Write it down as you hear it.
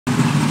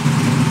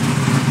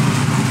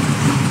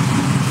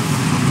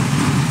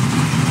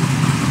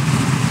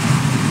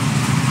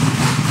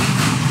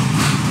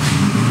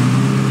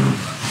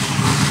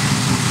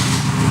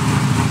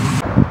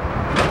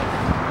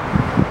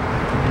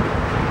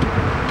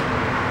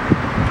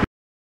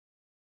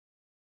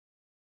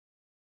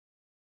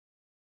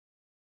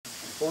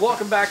Well,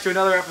 welcome back to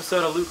another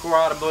episode of Lucore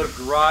Automotive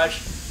Garage.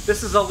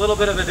 This is a little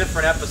bit of a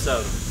different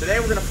episode. Today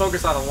we're going to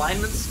focus on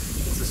alignments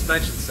and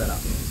suspension setup.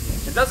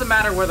 It doesn't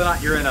matter whether or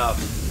not you're in a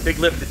big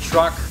lifted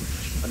truck,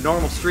 a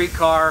normal street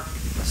car,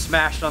 a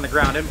smashed on the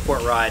ground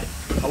import ride.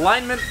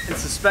 Alignment and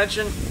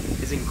suspension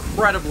is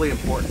incredibly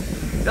important.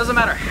 It doesn't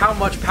matter how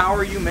much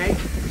power you make.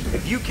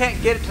 If you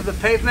can't get it to the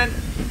pavement,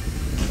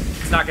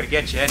 it's not going to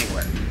get you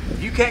anywhere.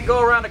 If you can't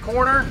go around a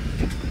corner,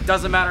 it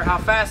doesn't matter how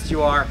fast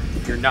you are,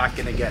 you're not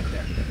going to get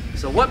there.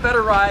 So what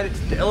better ride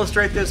to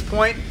illustrate this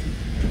point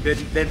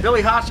than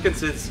Billy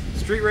Hodgkinson's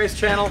street race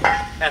channel,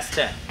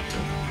 S10.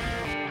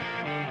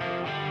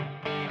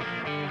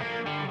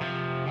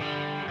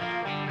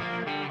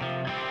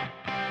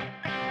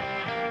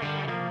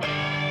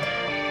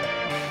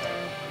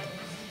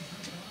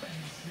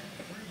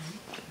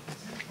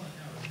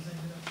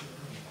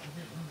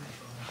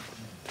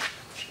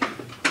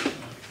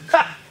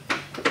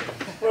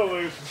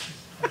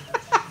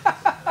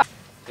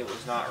 It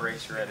was not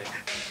race ready.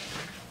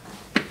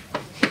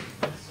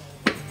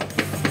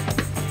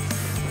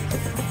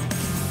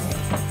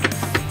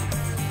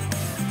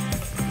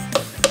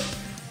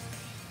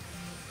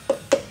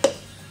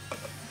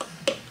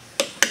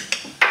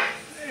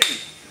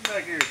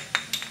 Back here.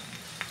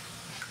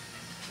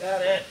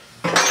 Got it.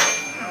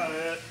 Got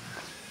it.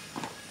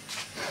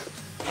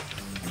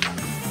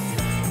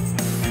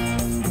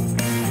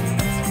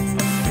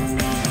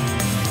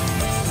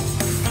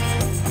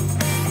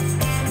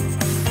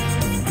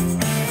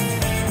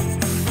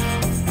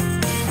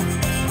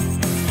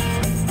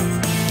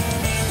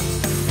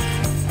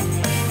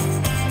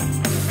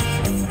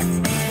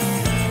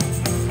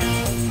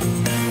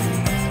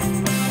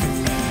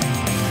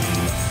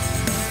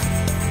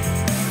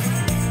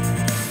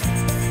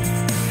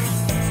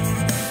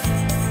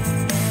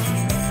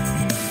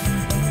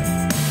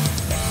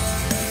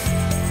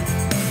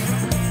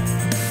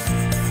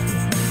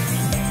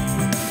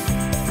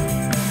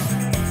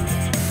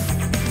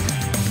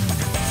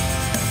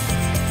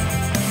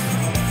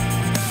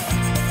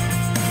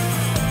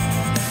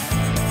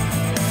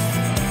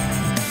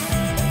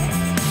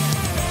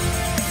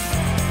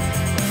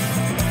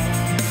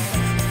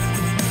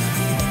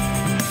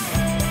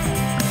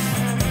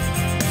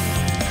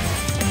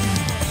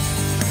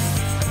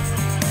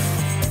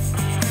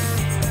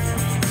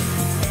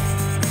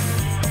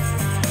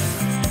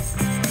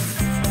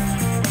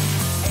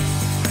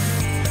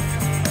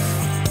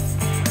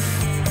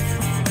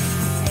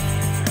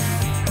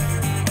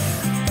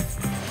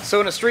 So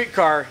in a street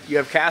car, you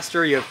have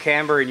caster, you have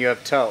camber, and you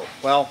have toe.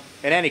 Well,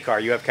 in any car,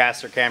 you have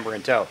caster, camber,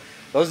 and toe.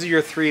 Those are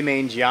your three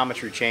main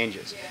geometry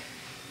changes.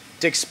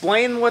 To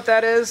explain what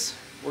that is,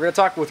 we're going to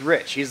talk with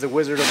Rich. He's the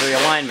wizard of the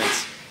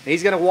alignments. And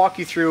he's going to walk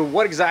you through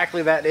what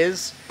exactly that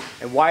is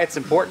and why it's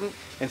important,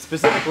 and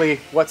specifically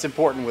what's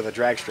important with a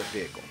drag strip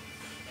vehicle.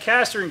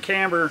 Caster and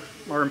camber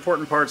are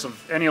important parts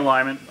of any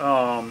alignment.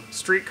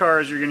 Street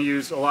cars, you're going to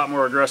use a lot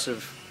more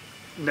aggressive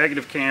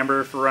negative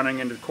camber for running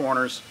into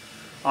corners.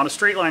 On a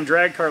straight line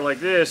drag car like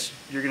this,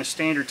 you're going to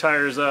stand your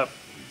tires up.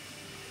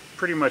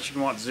 Pretty much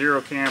you want zero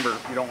camber.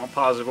 You don't want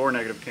positive or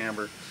negative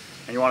camber.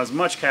 And you want as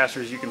much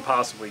caster as you can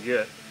possibly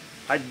get.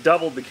 I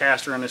doubled the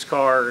caster on this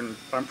car, and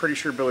I'm pretty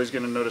sure Billy's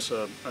going to notice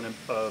a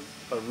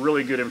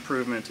really good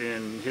improvement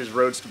in his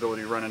road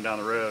stability running down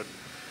the road.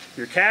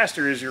 Your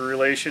caster is your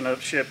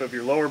relationship of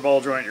your lower ball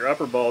joint, your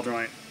upper ball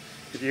joint.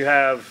 If you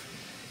have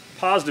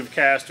positive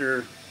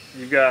caster,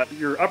 you've got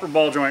your upper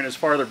ball joint is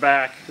farther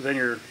back than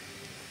your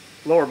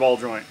lower ball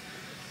joint.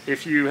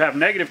 If you have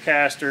negative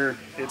caster,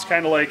 it's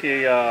kind of like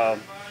a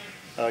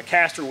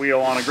caster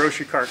wheel on a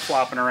grocery cart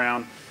flopping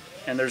around,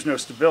 and there's no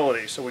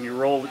stability. So when you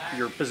roll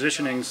your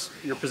positions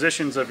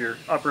of your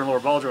upper and lower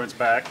ball joints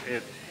back,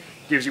 it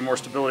gives you more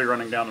stability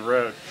running down the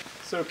road.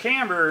 So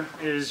camber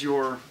is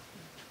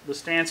the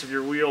stance of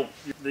your wheel,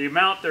 the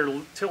amount they're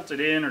tilted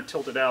in or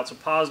tilted out. So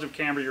positive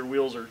camber, your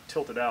wheels are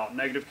tilted out.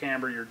 Negative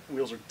camber, your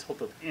wheels are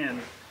tilted in.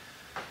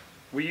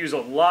 We use a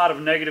lot of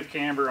negative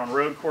camber on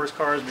road course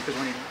cars because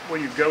when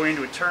you go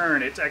into a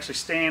turn, it actually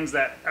stands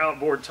that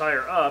outboard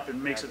tire up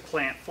and makes it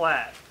plant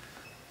flat.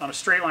 On a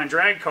straight line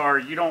drag car,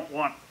 you don't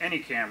want any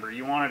camber.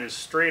 You want it as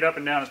straight up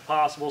and down as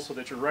possible so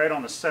that you're right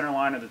on the center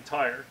line of the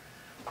tire.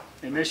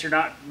 In this, you're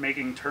not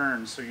making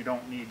turns, so you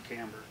don't need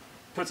camber.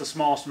 Puts the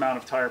smallest amount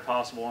of tire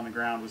possible on the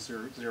ground with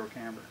zero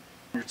camber.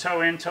 Your toe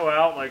in, toe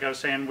out, like I was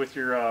saying with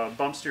your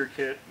bump steer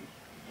kit,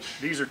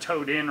 these are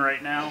towed in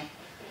right now.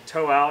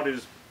 Toe out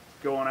is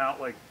going out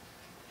like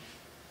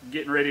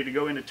getting ready to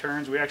go into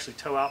turns. We actually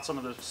tow out some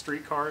of the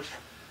street cars,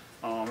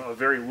 a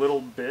very little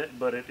bit,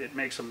 but it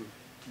makes them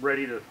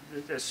ready to,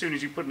 as soon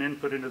as you put an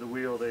input into the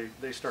wheel,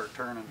 they start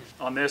turning.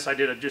 On this, I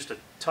did just a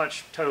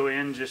touch toe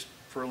in just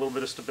for a little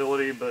bit of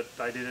stability, but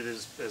I did it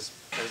as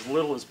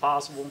little as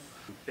possible.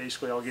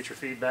 Basically, I'll get your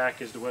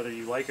feedback as to whether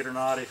you like it or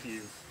not. If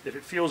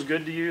it feels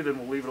good to you, then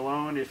we'll leave it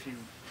alone. If you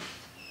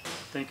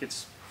think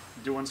it's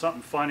doing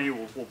something funny,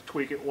 we'll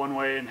tweak it one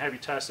way and have you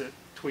test it.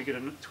 Tweak it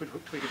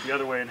the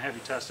other way and have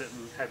you test it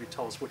and have you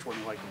tell us which one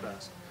you like the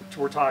best.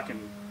 We're talking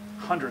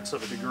hundredths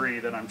of a degree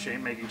that I'm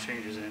making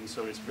changes in,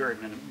 so it's very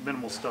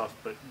minimal stuff,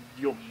 but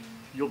you'll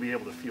be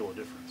able to feel a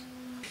difference.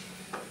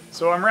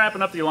 So I'm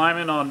wrapping up the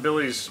alignment on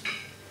Billy's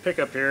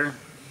pickup here.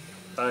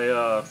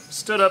 I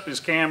stood up his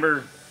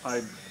camber.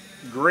 I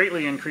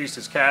greatly increased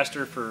his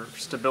caster for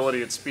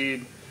stability at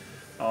speed.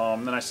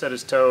 Then I set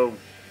his toe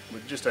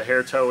with just a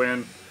hair toe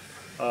in.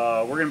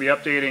 We're going to be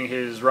updating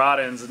his rod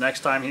ends the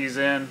next time he's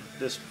in.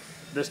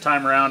 This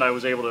time around I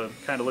was able to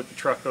kind of look the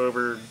truck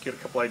over, get a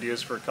couple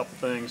ideas for a couple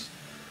things.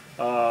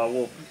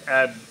 We'll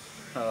add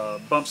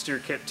bump steer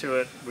kit to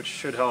it, which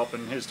should help,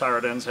 and his tie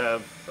rod ends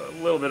have a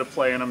little bit of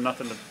play in them,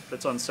 nothing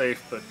that's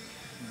unsafe, but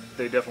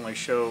they definitely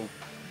show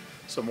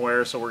some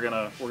wear, so we're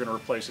gonna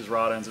replace his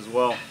rod ends as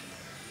well.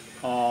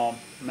 Now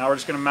we're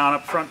just gonna mount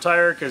up front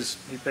tire because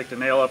he picked a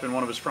nail up in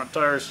one of his front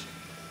tires,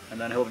 and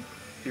then he'll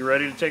be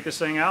ready to take this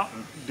thing out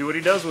and do what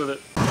he does with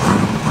it.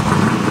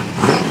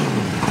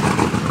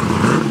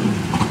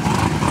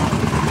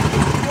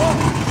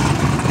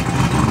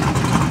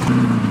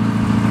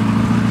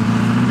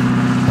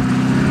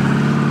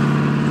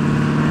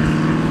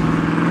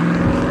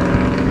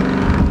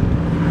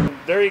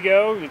 There you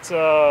go.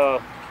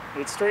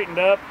 It's straightened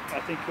up. I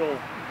think you'll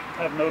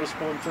have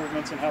noticeable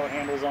improvements in how it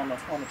handles on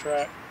the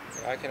track.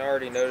 I can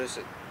already notice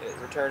it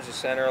returns to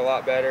center a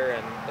lot better,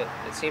 and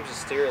it seems to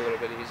steer a little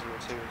bit easier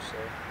too. So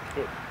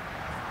good.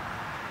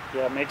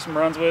 Yeah, make some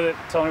runs with it.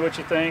 Tell me what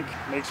you think.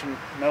 Make some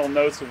mental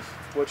notes of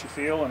what you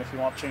feel, and if you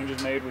want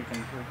changes made, we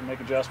can make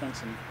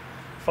adjustments and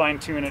fine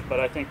tune it. But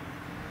I think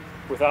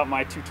without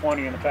my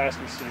 220 in the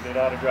passenger seat, it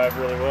ought to drive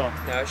really well.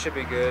 no, it should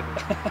be good.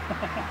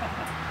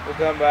 We'll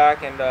come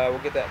back and we'll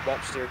get that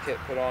bump steer kit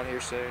put on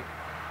here soon.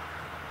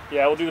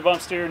 Yeah, we'll do the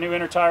bump steer, new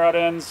inner tie rod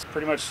ends,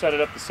 pretty much set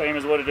it up the same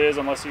as what it is,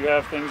 unless you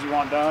have things you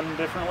want done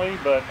differently.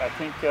 But I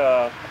think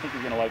you're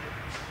gonna like it.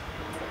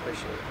 I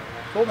appreciate it.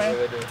 Cool, man. I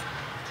really do.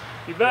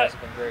 You bet. It's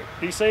been great.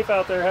 Be safe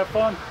out there. Have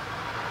fun.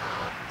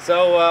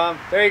 So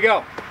there you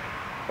go.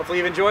 Hopefully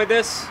you've enjoyed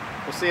this.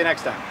 We'll see you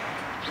next time.